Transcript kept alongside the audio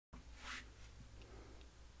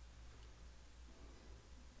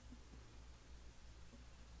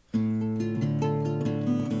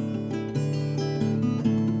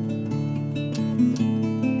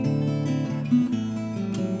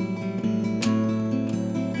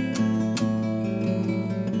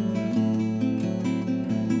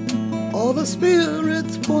All the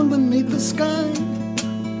spirits born beneath the sky,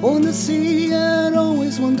 born to see and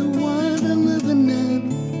always wonder why they're living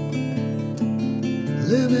in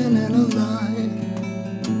a lie.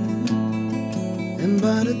 And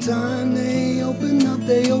by the time they open up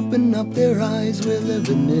their eyes, we're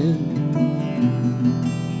living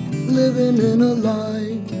in a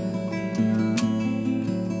lie.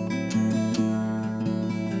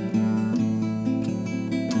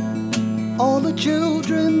 All the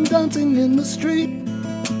children dancing in the street,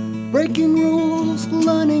 breaking rules,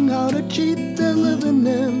 learning how to cheat. They're living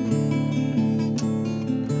in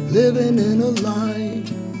a lie.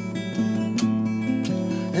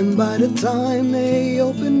 And by the time they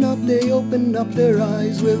open up their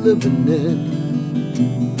eyes, we're living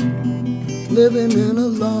in a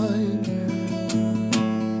lie.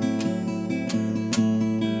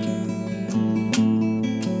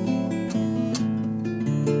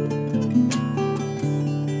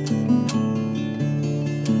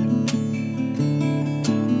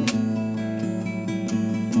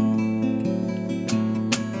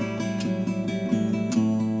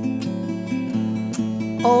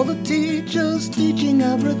 All the teachers teaching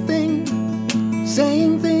everything,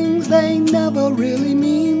 saying things they never really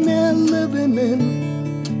mean. They're living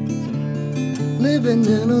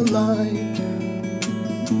in a lie.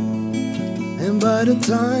 And by the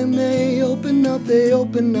time they open up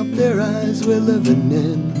their eyes, we're living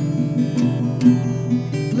in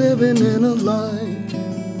a lie.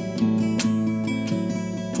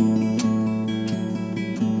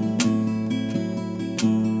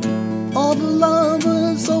 All the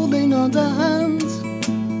lovers holding on to hands,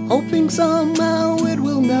 hoping somehow it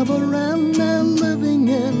will never end. They're living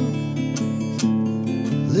in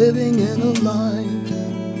a lie.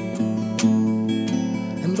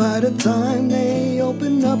 And by the time they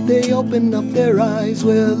open up their eyes,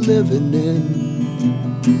 we're living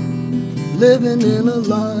in a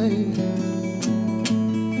lie.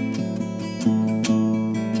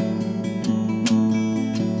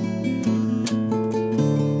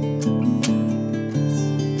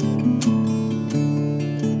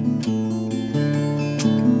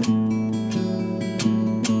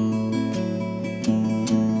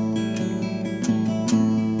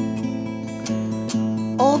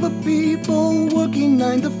 All the people working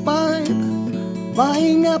 9 to 5,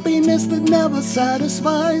 buying happiness that never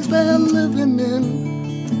satisfies. They're living in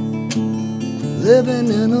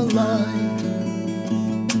a lie.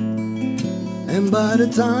 And by the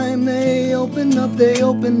time they open up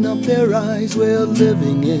their eyes, we're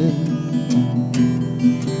living in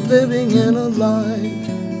a lie.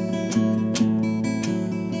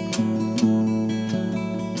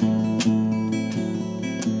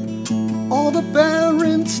 All the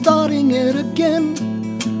parents starting it again,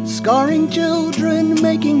 scarring children,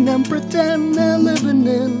 making them pretend they're living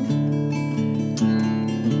in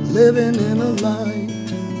a lie.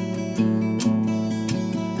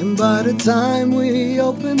 And by the time we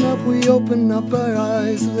open up our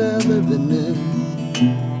eyes, they're living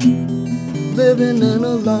in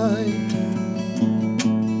a lie.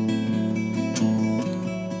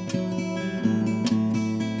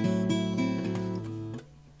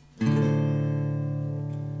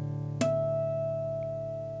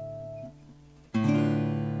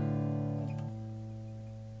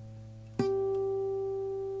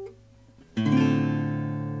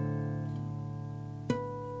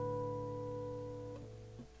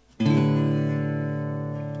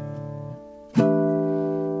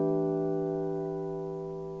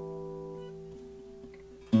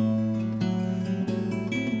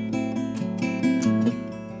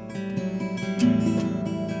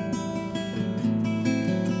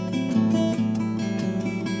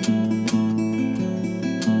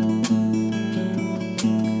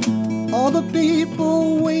 All the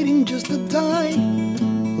people waiting just to die,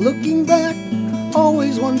 looking back,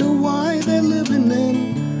 always wonder why they're living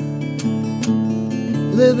in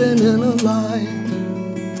a lie.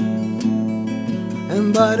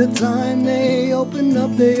 And by the time they open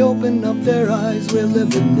up their eyes, we're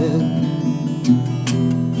living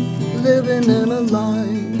in a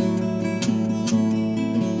lie.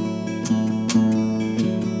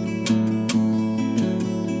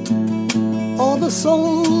 All the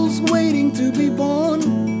souls waiting to be born,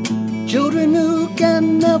 children who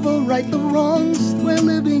can never right the wrongs. We're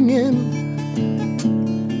living in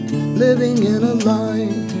a lie.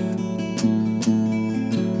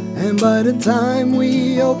 And by the time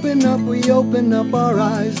we open up our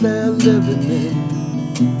eyes, they're living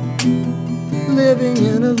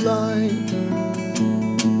in a lie.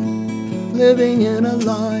 Living in a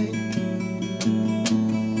lie.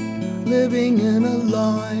 Living in a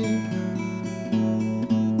lie.